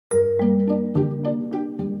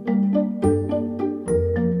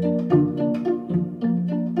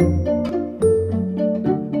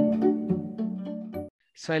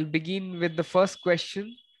So I'll begin with the first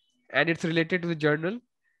question, and it's related to the journal.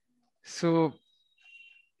 So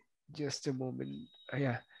just a moment.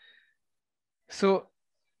 Yeah. So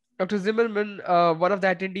Dr. Zimmerman, one of the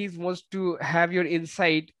attendees wants to have your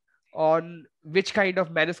insight on which kind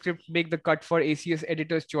of manuscript make the cut for ACS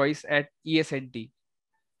Editor's Choice at ESNT.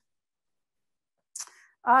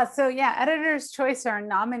 So yeah, editor's choice are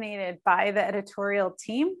nominated by the editorial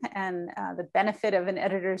team, and the benefit of an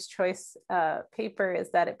editor's choice paper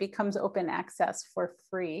is that it becomes open access for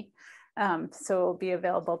free. So it will be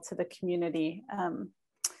available to the community.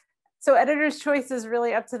 So editor's choice is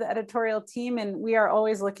really up to the editorial team, and we are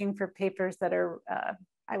always looking for papers that are,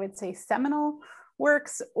 I would say, seminal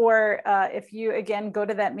works, or if you again go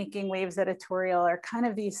to that Making Waves editorial, are kind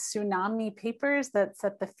of these tsunami papers that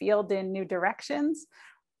set the field in new directions,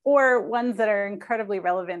 or ones that are incredibly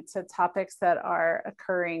relevant to topics that are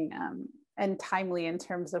occurring and timely in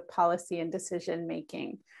terms of policy and decision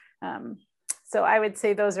making. So I would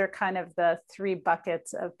say those are kind of the three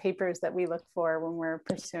buckets of papers that we look for when we're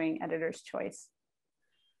pursuing editor's choice.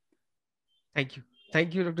 Thank you.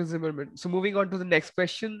 Thank you, Dr. Zimmerman. So moving on to the next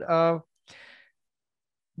question.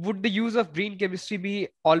 Would the use of green chemistry be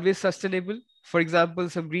always sustainable? For example,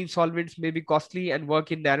 some green solvents may be costly and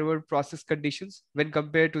work in narrower process conditions when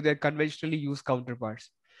compared to their conventionally used counterparts.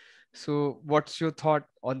 So what's your thought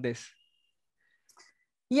on this?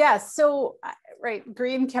 Yeah, so right,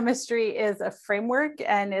 green chemistry is a framework,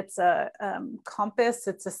 and it's a compass.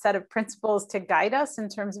 It's a set of principles to guide us in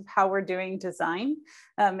terms of how we're doing design.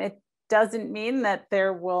 It doesn't mean that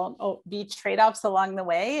there will be trade-offs along the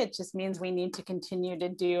way. It just means we need to continue to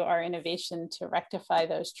do our innovation to rectify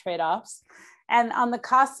those trade-offs. And on the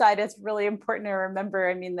cost side, it's really important to remember,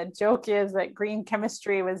 I mean, the joke is that green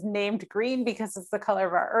chemistry was named green because it's the color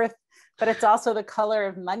of our earth, but it's also the color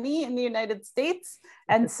of money in the United States.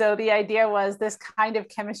 And so the idea was this kind of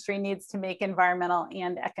chemistry needs to make environmental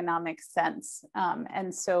and economic sense.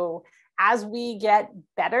 And so as we get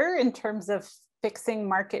better in terms of fixing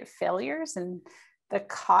market failures and the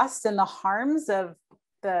costs and the harms of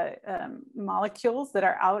the molecules that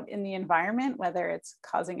are out in the environment, whether it's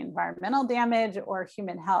causing environmental damage or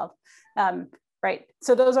human health, right?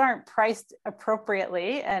 So those aren't priced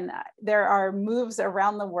appropriately. And there are moves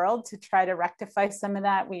around the world to try to rectify some of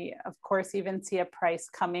that. We, of course, even see a price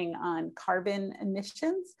coming on carbon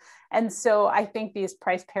emissions. And so I think these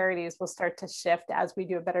price parities will start to shift as we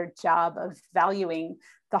do a better job of valuing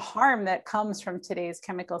the harm that comes from today's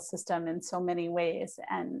chemical system in so many ways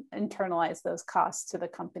and internalize those costs to the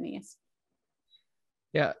companies.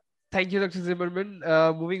 Yeah. Thank you, Dr. Zimmerman.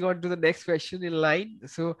 Moving on to the next question in line.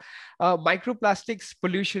 So microplastics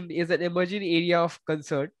pollution is an emerging area of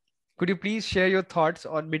concern. Could you please share your thoughts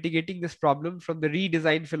on mitigating this problem from the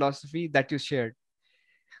redesign philosophy that you shared?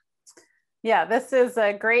 Yeah, this is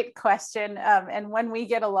a great question, and one we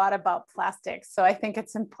get a lot about plastics. So I think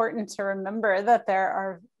it's important to remember that there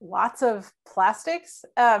are lots of plastics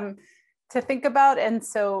to think about. And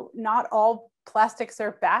so not all plastics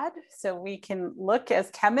are bad. So we can look as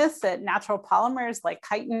chemists at natural polymers like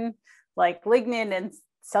chitin, like lignin and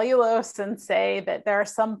cellulose, and say that there are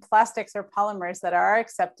some plastics or polymers that are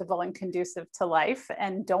acceptable and conducive to life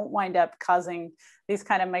and don't wind up causing these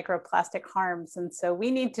kind of microplastic harms. And so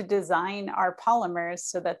we need to design our polymers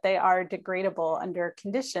so that they are degradable under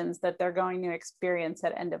conditions that they're going to experience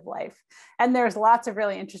at end of life. And there's lots of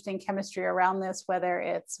really interesting chemistry around this, whether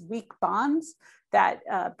it's weak bonds that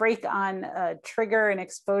break on trigger and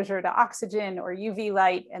exposure to oxygen or UV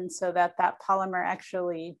light, and so that that polymer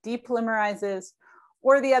actually depolymerizes.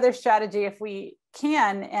 Or the other strategy, if we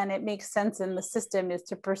can, and it makes sense in the system, is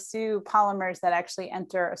to pursue polymers that actually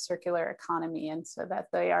enter a circular economy, and so that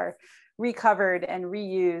they are recovered and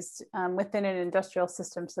reused within an industrial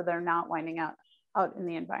system so they're not winding out in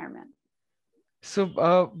the environment.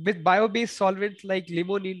 So with bio-based solvents like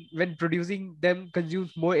limonene, when producing them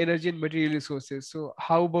consumes more energy and material resources. So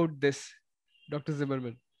how about this, Dr.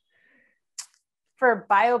 Zimmerman? For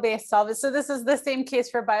bio-based solvents, so this is the same case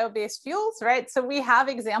for bio-based fuels, right? So we have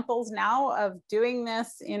examples now of doing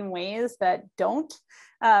this in ways that don't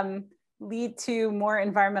lead to more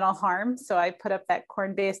environmental harm. So I put up that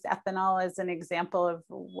corn-based ethanol as an example of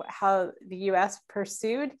how the US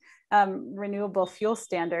pursued renewable fuel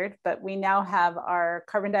standard, but we now have our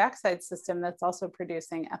carbon dioxide system that's also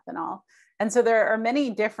producing ethanol. And so there are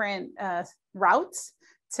many different routes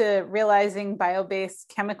to realizing bio-based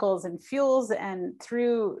chemicals and fuels, and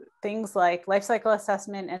through things like life cycle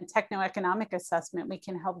assessment and techno-economic assessment, we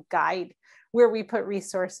can help guide where we put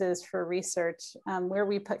resources for research, where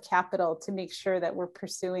we put capital to make sure that we're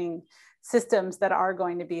pursuing systems that are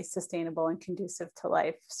going to be sustainable and conducive to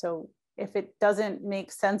life. So if it doesn't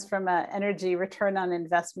make sense from an energy return on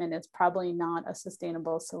investment, it's probably not a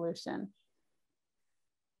sustainable solution.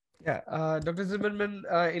 Yeah, Dr. Zimmerman,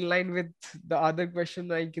 in line with the other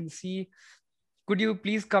question, I can see, could you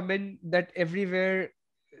please comment that everywhere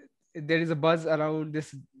there is a buzz around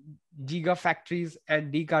this gigafactories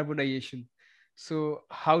and decarbonization? So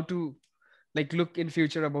how to like look in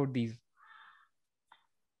future about these?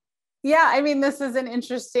 Yeah, I mean, this is an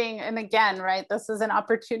interesting, and again, right, this is an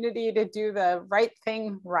opportunity to do the right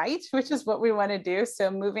thing right, which is what we want to do. So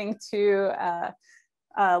moving to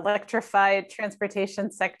electrified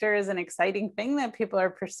transportation sector is an exciting thing that people are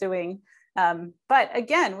pursuing. But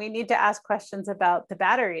again, we need to ask questions about the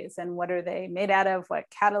batteries and what are they made out of? What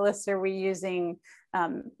catalysts are we using?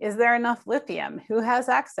 Is there enough lithium? Who has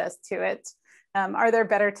access to it? Are there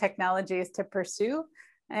better technologies to pursue?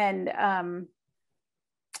 And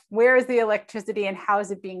where is the electricity and how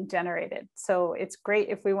is it being generated? So it's great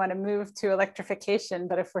if we want to move to electrification,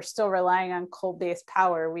 but if we're still relying on coal-based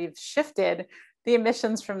power, we've shifted the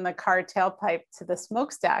emissions from the car tailpipe to the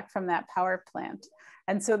smokestack from that power plant.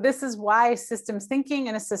 And so this is why systems thinking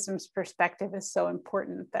and a systems perspective is so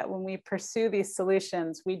important, that when we pursue these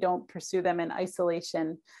solutions, we don't pursue them in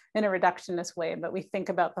isolation in a reductionist way, but we think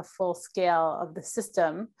about the full scale of the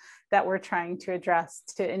system that we're trying to address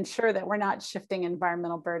to ensure that we're not shifting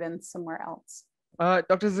environmental burdens somewhere else.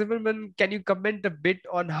 Dr. Zimmerman, can you comment a bit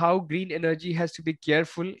on how green energy has to be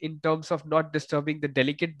careful in terms of not disturbing the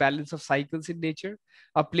delicate balance of cycles in nature,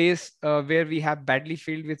 a place where we have badly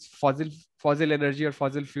filled with fossil energy or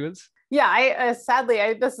fossil fuels? Yeah,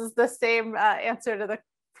 sadly, this is the same answer to the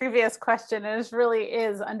previous question. And it really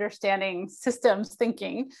is understanding systems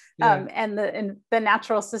thinking and the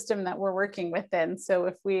natural system that we're working within. So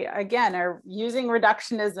if we, again, are using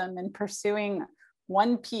reductionism and pursuing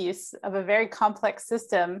one piece of a very complex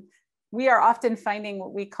system, we are often finding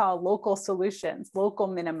what we call local solutions, local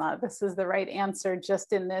minima. This is the right answer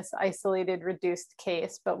just in this isolated, reduced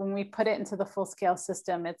case. But when we put it into the full-scale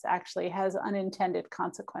system, it actually has unintended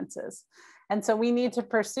consequences. And so we need to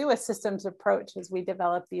pursue a systems approach as we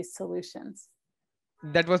develop these solutions.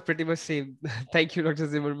 That was pretty much same. Thank you, Dr.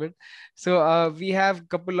 Zimmerman. So we have a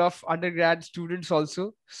couple of undergrad students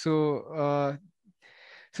also. So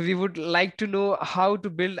we would like to know how to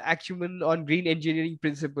build acumen on green engineering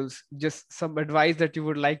principles. Just some advice that you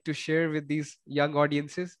would like to share with these young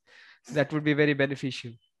audiences. That would be very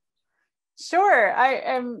beneficial. Sure.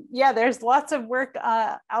 Yeah, there's lots of work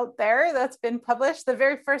out there that's been published. The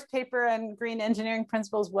very first paper on green engineering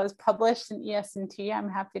principles was published in ES&T, I'm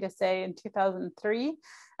happy to say, in 2003.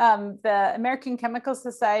 The American Chemical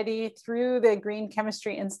Society, through the Green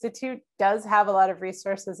Chemistry Institute, does have a lot of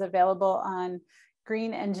resources available on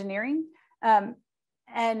green engineering.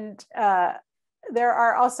 There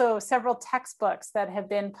are also several textbooks that have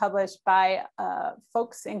been published by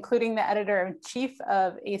folks, including the editor-in-chief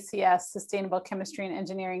of ACS Sustainable Chemistry and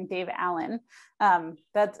Engineering, Dave Allen.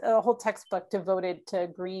 That's a whole textbook devoted to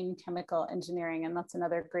green chemical engineering, and that's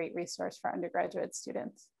another great resource for undergraduate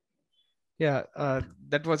students. Yeah,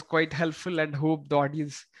 that was quite helpful, and hope the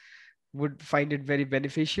audience would find it very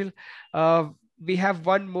beneficial. We have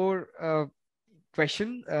one more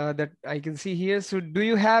question that I can see here. So do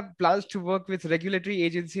you have plans to work with regulatory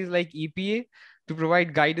agencies like EPA to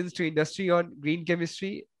provide guidance to industry on green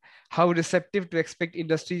chemistry? How receptive to expect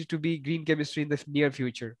industries to be green chemistry in the near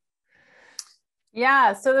future?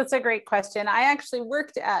 Yeah, so that's a great question. I actually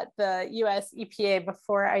worked at the US EPA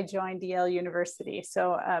before I joined Yale University.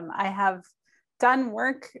 So I have done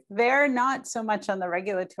work there, not so much on the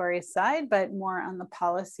regulatory side, but more on the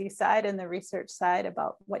policy side and the research side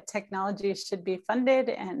about what technologies should be funded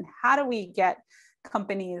and how do we get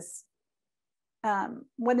companies,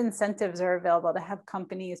 what incentives are available to have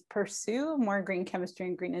companies pursue more green chemistry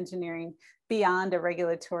and green engineering beyond a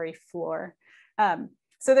regulatory floor.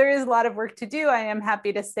 So there is a lot of work to do. I am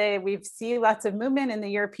happy to say we've seen lots of movement in the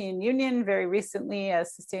European Union very recently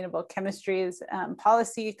as sustainable chemistries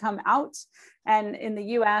policy come out. And in the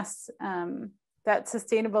US, that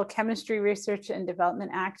Sustainable Chemistry Research and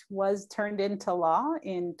Development Act was turned into law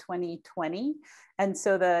in 2020. And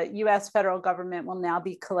so the US federal government will now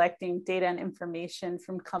be collecting data and information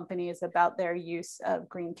from companies about their use of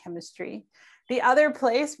green chemistry. The other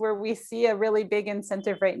place where we see a really big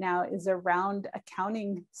incentive right now is around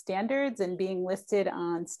accounting standards and being listed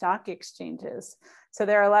on stock exchanges. So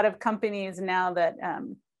there are a lot of companies now that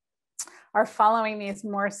are following these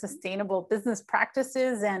more sustainable business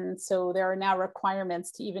practices. And so there are now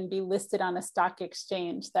requirements to even be listed on a stock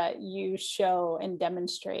exchange that you show and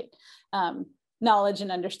demonstrate knowledge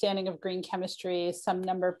and understanding of green chemistry, some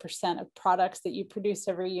number % of products that you produce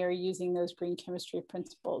every year using those green chemistry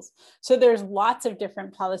principles. So there's lots of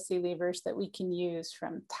different policy levers that we can use,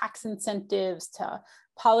 from tax incentives to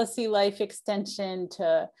policy life extension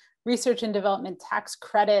to research and development tax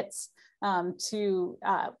credits, to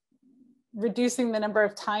reducing the number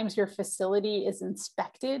of times your facility is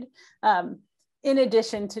inspected, in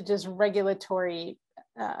addition to just regulatory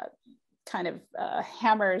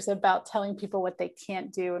hammers about telling people what they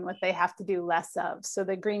can't do and what they have to do less of. So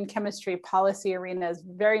the green chemistry policy arena is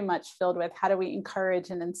very much filled with how do we encourage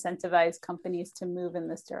and incentivize companies to move in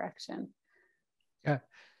this direction. Yeah.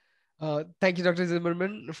 Thank you, Dr.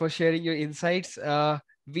 Zimmerman, for sharing your insights.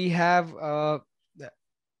 We have the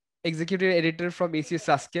executive editor from ACS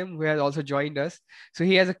Science who has also joined us. So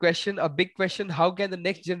he has a question, a big question: how can the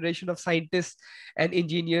next generation of scientists and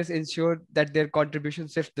engineers ensure that their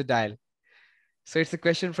contributions shift the dial? So it's a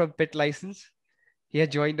question from Pit License. He has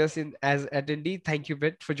joined us in as attendee. Thank you,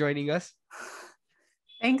 Pit, for joining us.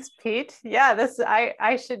 Thanks, Pete. Yeah,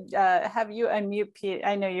 I should have you unmute, Pete.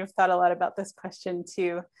 I know you've thought a lot about this question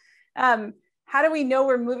too. How do we know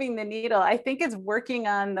we're moving the needle? I think it's working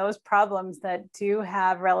on those problems that do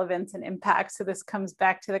have relevance and impact. So this comes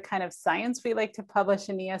back to the kind of science we like to publish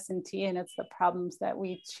in ES&T, and it's the problems that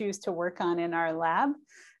we choose to work on in our lab.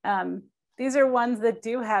 These are ones that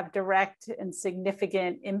do have direct and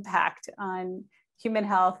significant impact on human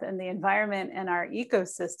health and the environment and our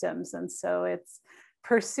ecosystems. And so it's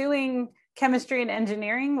pursuing chemistry and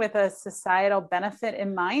engineering with a societal benefit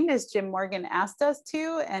in mind, as Jim Morgan asked us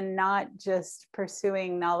to, and not just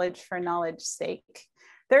pursuing knowledge for knowledge's sake.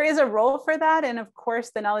 There is a role for that. And of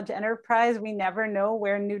course, the knowledge enterprise, we never know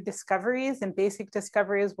where new discoveries and basic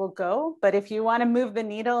discoveries will go. But if you want to move the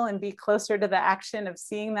needle and be closer to the action of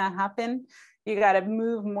seeing that happen, you got to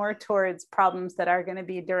move more towards problems that are going to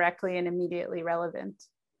be directly and immediately relevant.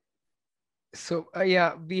 So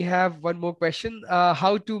yeah, we have one more question.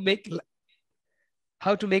 How to make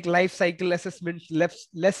life cycle assessment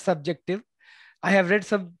less subjective. I have read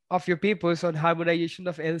some of your papers on harmonization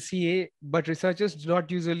of LCA, but researchers do not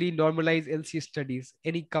usually normalize LCA studies.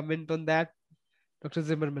 Any comment on that, Dr.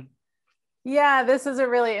 Zimmerman? Yeah, this is a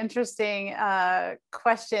really interesting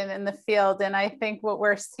question in the field. And I think what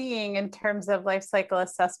we're seeing in terms of life cycle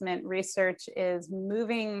assessment research is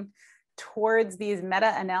moving towards these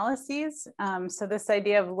meta-analyses. So this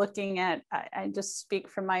idea of looking at, I just speak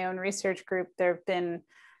from my own research group, there have been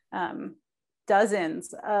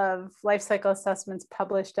dozens of life cycle assessments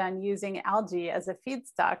published on using algae as a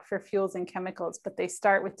feedstock for fuels and chemicals, but they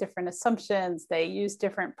start with different assumptions, they use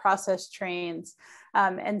different process trains.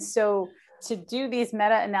 And so to do these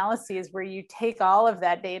meta-analyses where you take all of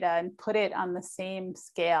that data and put it on the same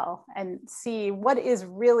scale and see what is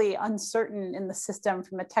really uncertain in the system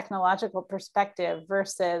from a technological perspective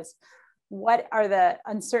versus what are the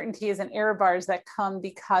uncertainties and error bars that come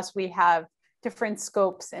because we have different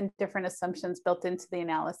scopes and different assumptions built into the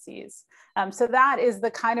analyses. So that is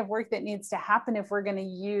the kind of work that needs to happen if we're going to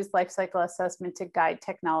use life cycle assessment to guide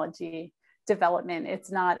technology development.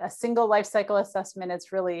 It's not a single life cycle assessment.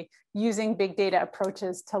 It's really using big data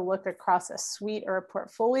approaches to look across a suite or a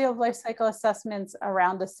portfolio of life cycle assessments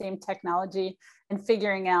around the same technology and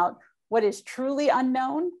figuring out what is truly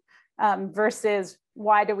unknown versus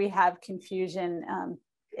why do we have confusion,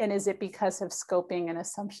 and is it because of scoping and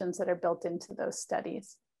assumptions that are built into those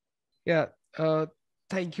studies? Yeah,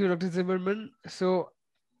 thank you, Dr. Zimmerman. So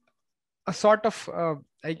a sort of,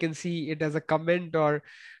 I can see it as a comment, or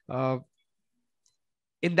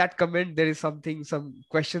in that comment, there is some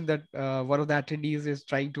question that one of the attendees is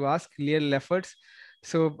trying to ask, real efforts.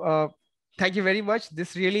 So thank you very much.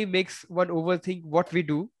 This really makes one overthink what we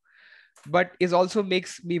do, but it also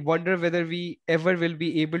makes me wonder whether we ever will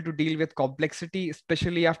be able to deal with complexity,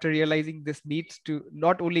 especially after realizing this needs to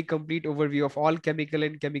not only complete overview of all chemical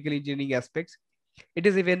and chemical engineering aspects. It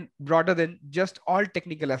is even broader than just all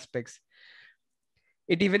technical aspects.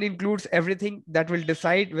 It even includes everything that will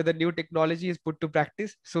decide whether new technology is put to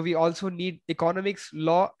practice. So we also need economics,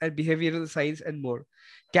 law, and behavioral science and more.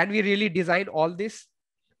 Can we really design all this?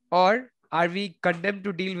 Or are we condemned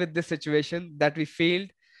to deal with this situation that we failed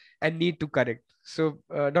and need to correct? So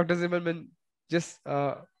Dr. Zimmerman, just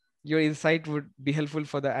your insight would be helpful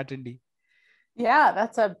for the attendee. Yeah,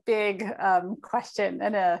 that's a big question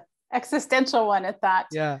and a existential one at that.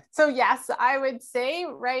 Yeah. So yes, I would say,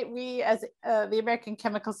 right, we as the American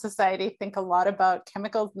Chemical Society think a lot about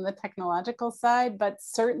chemicals and the technological side, but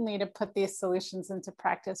certainly to put these solutions into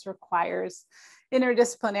practice requires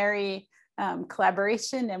interdisciplinary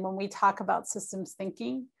collaboration. And when we talk about systems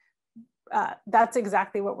thinking, that's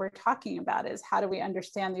exactly what we're talking about, is how do we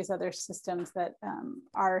understand these other systems that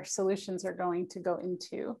our solutions are going to go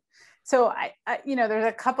into. So there's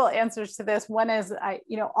a couple answers to this. One is,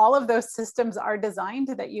 all of those systems are designed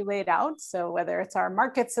that you laid out. So whether it's our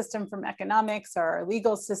market system from economics or our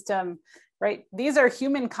legal system, right? These are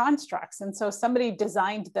human constructs. And so somebody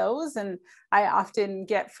designed those. And I often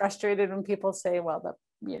get frustrated when people say, well,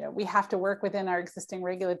 we have to work within our existing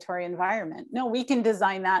regulatory environment. No, we can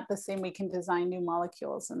design that the same we can design new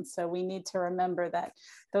molecules. And so we need to remember that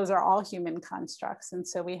those are all human constructs. And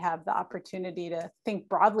so we have the opportunity to think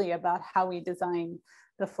broadly about how we design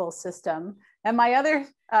the full system. And my other,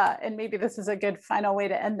 and maybe this is a good final way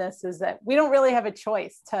to end this, is that we don't really have a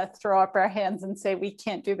choice to throw up our hands and say, we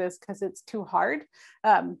can't do this because it's too hard.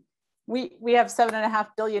 We have 7.5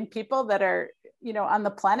 billion people that are on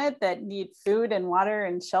the planet that need food and water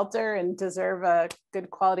and shelter and deserve a good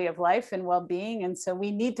quality of life and well-being. And so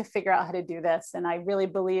we need to figure out how to do this. And I really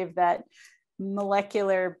believe that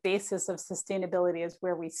molecular basis of sustainability is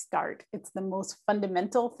where we start. It's the most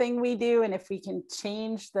fundamental thing we do. And if we can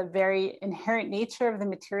change the very inherent nature of the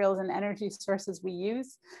materials and energy sources we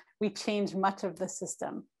use, we change much of the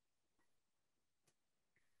system.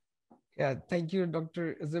 Yeah, thank you,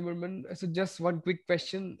 Dr. Zimmerman. So just one quick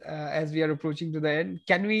question as we are approaching to the end.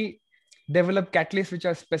 Can we develop catalysts which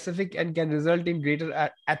are specific and can result in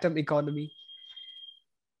greater atom economy?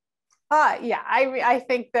 Yeah, I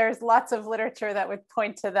think there's lots of literature that would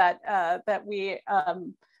point to that, that we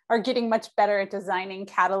are getting much better at designing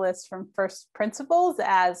catalysts from first principles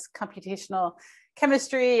as computational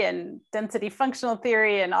chemistry and density functional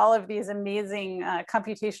theory and all of these amazing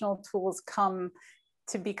computational tools come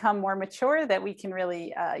to become more mature, that we can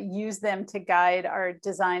really use them to guide our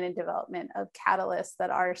design and development of catalysts that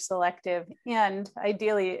are selective and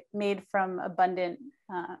ideally made from abundant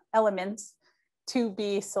elements to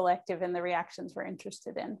be selective in the reactions we're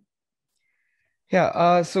interested in.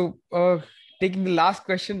 Yeah, so taking the last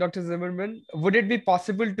question, Dr. Zimmerman, would it be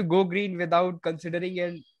possible to go green without considering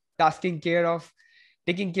and taking care of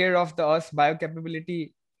the Earth's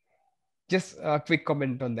biocapability? Just a quick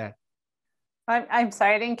comment on that. I'm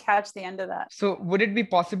sorry, I didn't catch the end of that. So would it be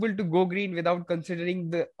possible to go green without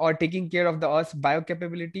considering or taking care of the Earth's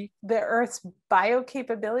biocapability? The Earth's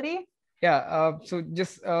biocapability? Yeah, so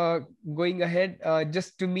just going ahead,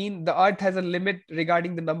 just to mean the Earth has a limit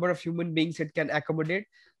regarding the number of human beings it can accommodate.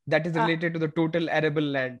 That is related to the total arable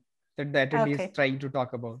land that the attendee is trying to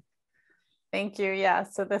talk about. Thank you. Yeah.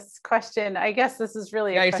 So this question, I guess this is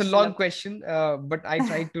really it's a long question, but I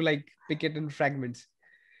tried to pick it in fragments.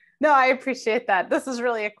 No, I appreciate that. This is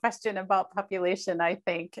really a question about population, I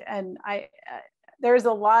think. And there's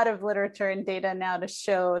a lot of literature and data now to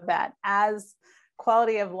show that as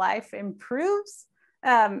quality of life improves,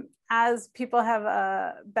 as people have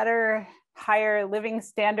a better, higher living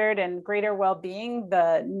standard and greater well-being,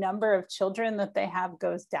 the number of children that they have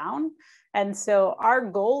goes down. And so our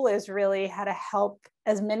goal is really how to help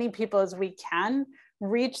as many people as we can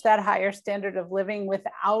reach that higher standard of living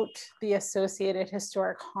without the associated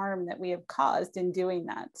historic harm that we have caused in doing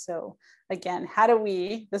that. So again,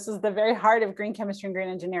 this is the very heart of green chemistry and green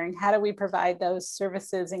engineering, how do we provide those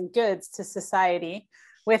services and goods to society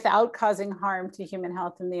without causing harm to human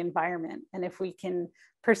health and the environment? And if we can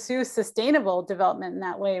pursue sustainable development in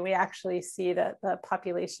that way, we actually see that the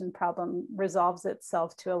population problem resolves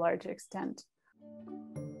itself to a large extent.